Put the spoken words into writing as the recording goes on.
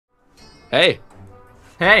Hey,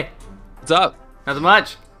 Hey, what's up? nothing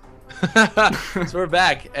much. So we're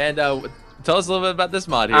back, and tell us a little bit about this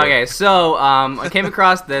mod here. Okay, so I came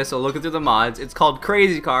across this, so looking through the mods. It's called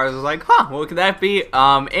Crazy Cars. I was like, huh, what could that be?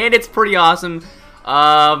 And it's pretty awesome.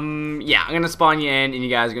 Yeah, I'm gonna spawn you in, and you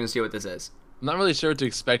guys are gonna see what this is. I'm not really sure what to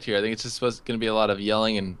expect here. I think it's just going to be a lot of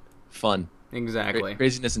yelling and fun. Exactly.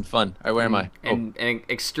 Craziness and fun. All right, where am I? And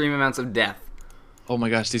extreme amounts of death. Oh my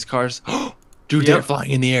gosh, these cars. Dude, Yep. they're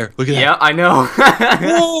flying in the air. Look at Yeah, I know. that.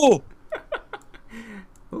 Whoa!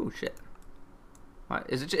 Oh shit. What,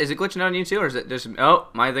 is it glitching out on you too, or is it just? Oh,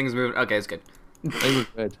 my thing's moving. Okay, it's good. I think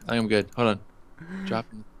we're good. I think I'm good. Hold on.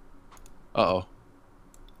 Dropping. Uh-oh.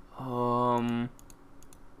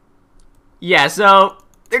 Yeah, so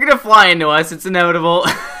they're gonna fly into us. It's inevitable.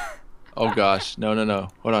 Oh gosh. No, no, no.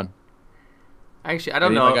 Hold on. Actually, I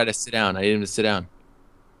don't know. I gotta sit down. I need him to sit down.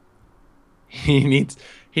 He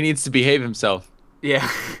needs to behave himself. Yeah.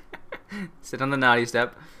 Sit on the naughty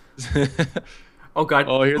step. Oh god.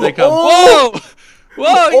 Oh, here they come. Oh! Whoa!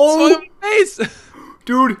 Whoa! Oh! He swung in my face.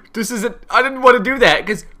 Dude, this isn't. I didn't want to do that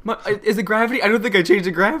because is the gravity? I don't think I changed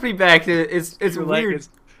the gravity back. It's weird.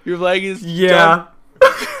 Your leg is. Yeah.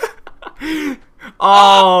 Oh!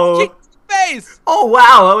 Oh. Face. Oh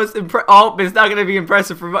wow, that was oh, it's not gonna be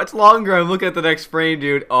impressive for much longer. I'm looking at the next frame,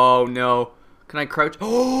 dude. Oh no. Can I crouch?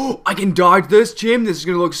 Oh, I can dodge this, Jim. This is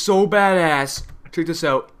gonna look so badass. Check this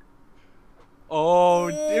out. Oh,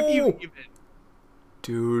 if you even.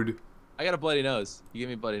 Dude. I got a bloody nose. You gave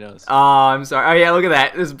me a bloody nose. Oh, I'm sorry. Oh yeah, look at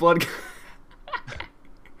that. There's blood.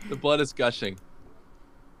 The blood is gushing.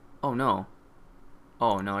 Oh no.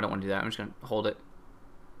 Oh no, I don't want to do that. I'm just gonna hold it.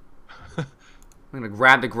 I'm gonna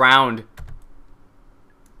grab the ground.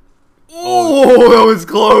 Oh, that was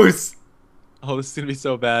close. Oh, this is gonna be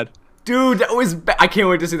so bad. Dude, that was I can't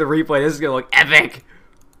wait to see the replay. This is gonna look epic.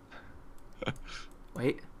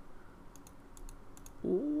 Wait.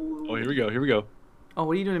 Ooh. Oh, here we go. Here we go. Oh,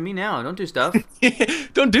 what are you doing to me now? Don't do stuff.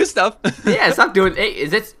 Don't do stuff. Yeah, stop doing. Hey,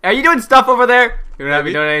 are you doing stuff over there? You're not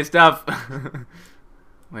be doing any stuff.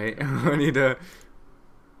 Wait, I need to.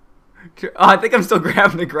 Oh, I think I'm still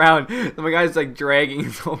grabbing the ground. So my guy's like dragging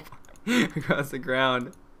his whole body across the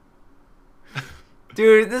ground.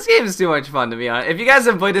 Dude, this game is too much fun to be honest. If you guys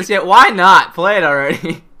haven't played this yet, why not play it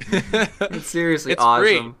already? It's seriously awesome.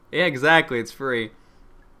 Free. Yeah, exactly. It's free.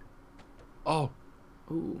 Oh.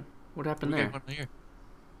 Ooh, what happened there? Here.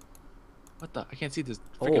 What the? I can't see this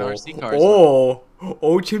freaking RC cars.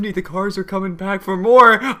 Oh, Chimney, the cars are coming back for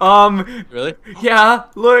more. Really? Yeah,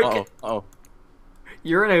 look. Oh.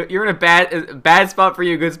 You're in a bad spot for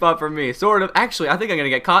you, good spot for me. Sort of. Actually, I think I'm gonna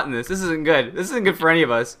get caught in this. This isn't good. This isn't good for any of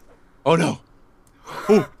us. Oh no.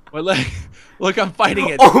 Ooh, my leg. Look, I'm fighting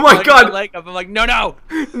it. Oh my god. My leg up. I'm like, no, no.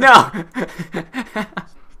 No.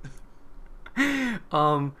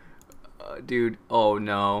 Dude. Oh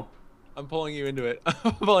no. I'm pulling you into it.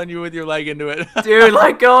 I'm pulling you with your leg into it. Dude,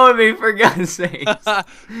 let go of me for God's sake.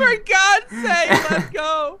 For God's sake, let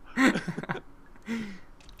go.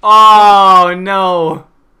 Oh no.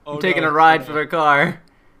 Oh, I'm taking no. a ride for the car.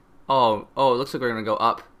 Oh, it looks like we're gonna go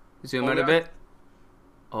up. Zoom out a bit.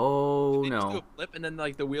 Oh They just do no. a flip and then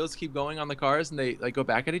like the wheels keep going on the cars and they like go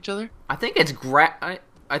back at each other. I think it's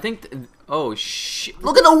I think oh shit.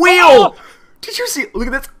 Look at the wheel! Did you see? Look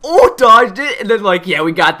at this. Oh, dodged it. And then like, yeah,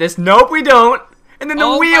 we got this. Nope, we don't. And then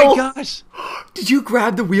the wheel. Oh my gosh. Did you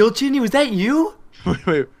grab the wheel, Chinny? Was that you?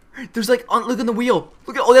 Wait. There's like, look at the wheel.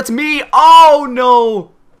 Look at, oh, that's me. Oh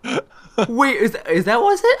no. Wait, is that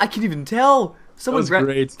was it? I can't even tell. Someone grabbed.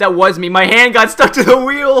 Great. That was me. My hand got stuck to the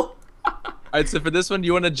wheel. Alright, so for this one, do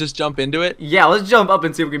you want to just jump into it? Yeah, let's jump up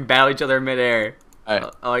and see if we can battle each other in midair.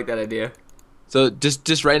 Alright. I like that idea. So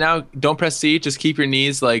just right now, don't press C. Just keep your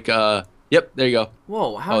knees like Yep, there you go.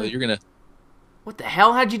 Whoa, how? Oh, you're gonna. What the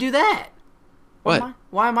hell? How'd you do that? What?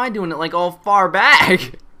 Why am I doing it like all far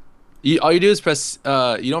back? All you do is press.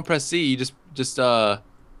 You don't press C. You just Oh.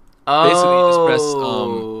 basically you just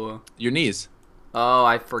press your knees. Oh,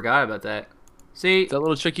 I forgot about that. See? That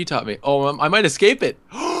little trick you taught me. Oh, I might escape it.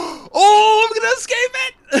 Oh, I'm gonna escape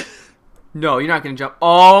it. No, you're not gonna jump.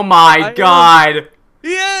 Oh my god.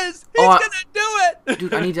 Yes, he's Oh, gonna do it.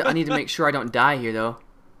 Dude, I need to make sure I don't die here though.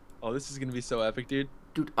 Oh, this is gonna be so epic, dude.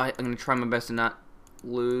 Dude, I'm gonna try my best to not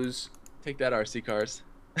lose. Take that, RC cars.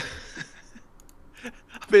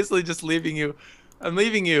 I'm basically just leaving you. I'm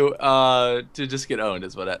leaving you to just get owned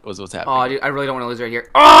is what's happening. Oh, dude, I really don't want to lose right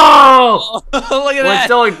here. Oh! Look at Well, that. it's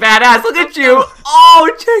still like badass. Look at you.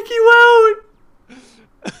 Oh, check you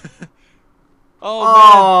out.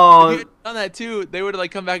 Oh, Oh. man. If you had done that too, they would have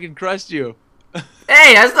like come back and crushed you.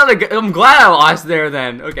 Hey, that's not a good. I'm glad I lost there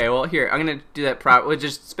then. Okay, well, here. I'm going to do that prop. We'll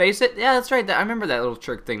just space it. Yeah, that's right. I remember that little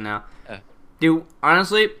trick thing now. Yeah. Dude,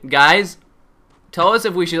 honestly, guys, tell us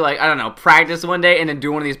if we should, like, I don't know, practice one day and then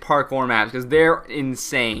do one of these parkour maps, because they're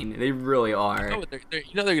insane. They really are. You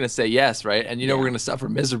know, they're going to say yes, right? And you know we're going to suffer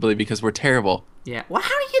miserably because we're terrible. Yeah. Well, how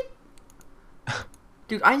do you...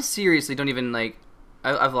 Dude, I seriously don't even, like...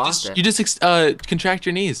 I've lost it. You just contract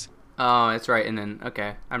your knees. Oh, that's right. And then,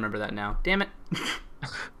 okay. I remember that now. Damn it.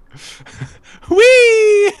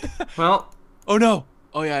 Whee! Well... Oh, no.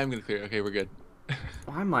 Oh, yeah, I'm going to clear. Okay, we're good.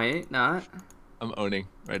 I might not. I'm owning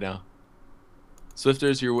right now.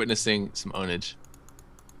 Swifters, you're witnessing some ownage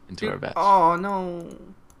into our batch. Oh, no.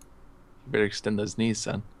 You better extend those knees,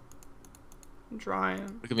 son. I'm trying.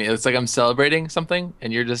 Look at me. It's like I'm celebrating something,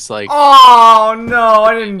 and you're just like... Oh, no.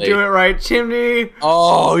 I didn't do it right. Chimney.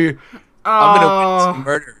 Oh, I'm going to witness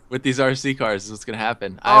murder with these RC cars is what's going to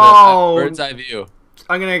happen. I have a bird's eye view.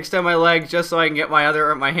 I'm going to extend my legs just so I can get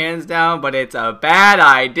my hands down, but it's a bad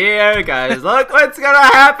idea, because look what's going to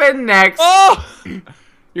happen next. Oh!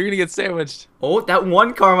 You're going to get sandwiched. Oh, that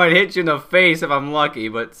one car might hit you in the face if I'm lucky,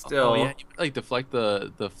 but still. Oh, yeah. You might, like, deflect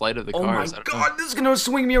the flight of the cars. Oh, my God. This is going to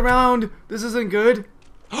swing me around. This isn't good.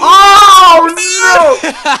 Oh, no!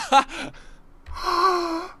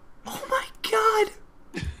 Oh, my God.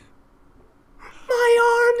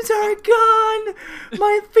 My arms are gone.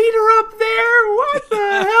 My feet are up there. What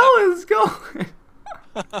the hell is going?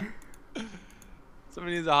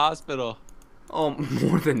 Somebody needs a hospital. Oh,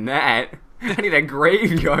 more than that. I need a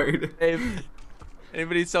graveyard. Hey,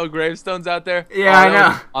 anybody sell gravestones out there? Yeah, I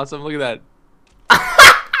know. Awesome. Look at that.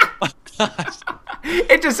 Oh, gosh.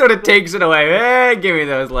 It just sort of takes it away. Hey, give me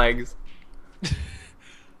those legs.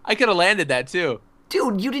 I could have landed that too.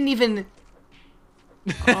 Dude, you didn't even...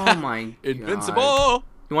 Oh my God. Invincible.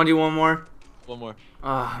 You want to do one more? One more.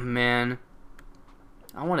 Oh, man.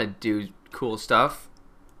 I want to do cool stuff.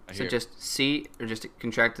 So just C or just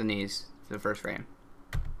contract the knees for the first frame.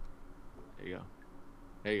 There you go.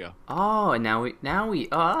 There you go. Oh, and now we,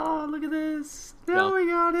 oh, look at this. Now we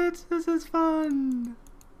got it. This is fun.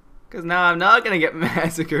 Because now I'm not going to get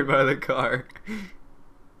massacred by the car.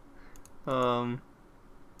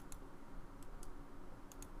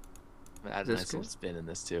 Add a nice little spin in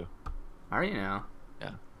this too. Are you now?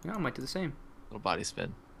 Yeah. Yeah, I might do the same. Little body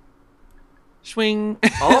spin. Swing.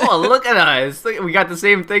 Oh, look at us. Look, we got the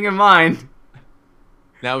same thing in mind.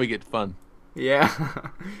 Now we get fun. Yeah.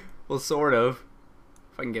 Well, sort of.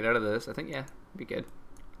 If I can get out of this, I think, yeah, it'd be good.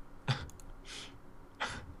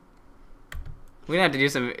 We're gonna have to do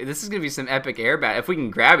some. This is gonna be some epic air bat if we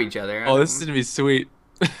can grab each other. Oh, this is gonna be sweet.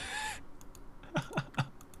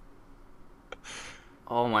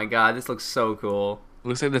 Oh my God, this looks so cool.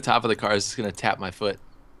 Looks like the top of the car is just gonna tap my foot.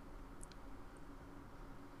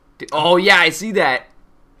 Dude, oh yeah, I see that.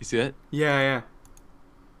 You see that? Yeah.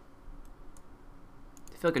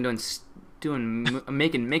 I feel like I'm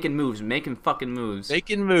making moves, making fucking moves.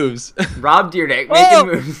 Making moves. Rob Deerdeck, making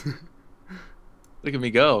moves. Look at me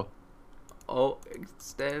go. Oh,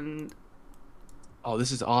 extend. Oh,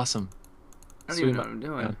 this is awesome. I don't even know what I'm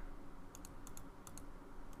doing. Yeah.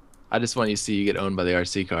 I just want you to see you get owned by the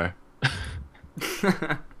RC car.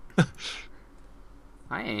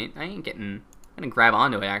 I ain't getting. I'm gonna grab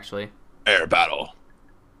onto it actually. Air battle.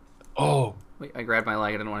 Oh. Wait, I grabbed my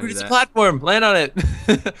leg. I didn't want to do that. It's a platform. Land on it.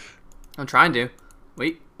 I'm trying to.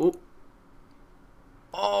 Wait. Oh.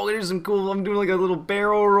 Oh, there's some cool. I'm doing like a little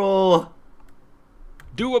barrel roll.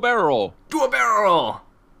 Do a barrel roll. Do a barrel roll.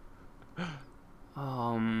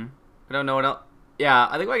 I don't know what else. Yeah,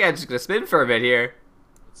 I think my guy's just gonna spin for a bit here.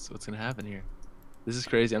 What's gonna happen here? This is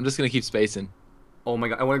crazy. I'm just gonna keep spacing. Oh my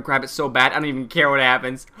God, I want to grab it so bad. I don't even care what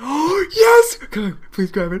happens. Oh, yes! Come on,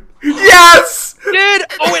 please grab it. Yes! Dude!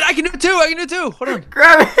 Oh wait, I can do it too. I can do it too. Hold on.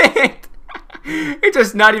 Grab it! It's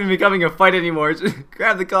just not even becoming a fight anymore. Just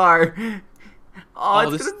grab the car. Oh,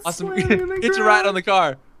 this is awesome. Get your ride on the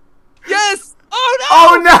car. Yes! Oh no!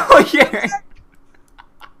 Oh no!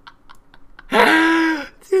 Yeah.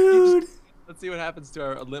 Dude. Let's see what happens to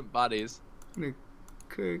our limp bodies.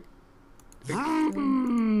 Okay.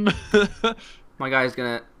 My guy's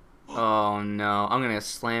gonna. Oh no! I'm gonna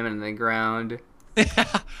slam it in the ground.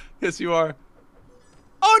 Yes, you are.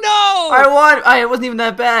 Oh no! I won! It wasn't even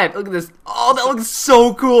that bad. Look at this. Oh, that looks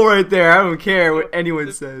so cool right there. I don't care what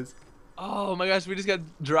anyone says. Oh my gosh, we just got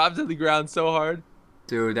dropped to the ground so hard.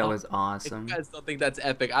 Dude, that was awesome. If you guys don't think that's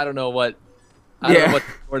epic, I don't know what. I don't know what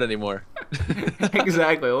to support anymore.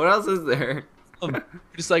 Exactly. What else is there?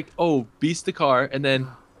 Just like, oh, beast the car, and then.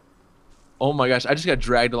 Oh my gosh, I just got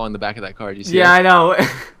dragged along the back of that car. Do you see Yeah, that? I know.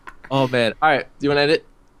 Oh man. All right, do you want to end it?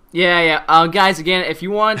 Yeah. Guys, again, if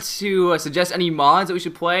you want to suggest any mods that we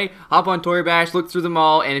should play, hop on Toribash, look through them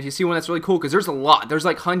all, and if you see one that's really cool, because there's a lot, there's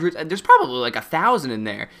like hundreds, there's probably like 1,000 in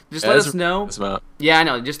there. Just let us know. Yeah, I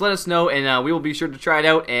know. Just let us know, and we will be sure to try it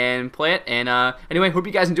out and play it. And anyway, hope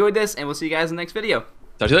you guys enjoyed this, and we'll see you guys in the next video.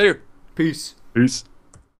 Talk to you later. Peace. Peace.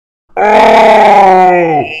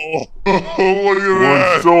 Oh! Look at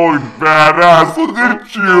that! So badass! Look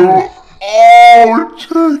at you! Oh,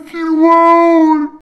 check you out!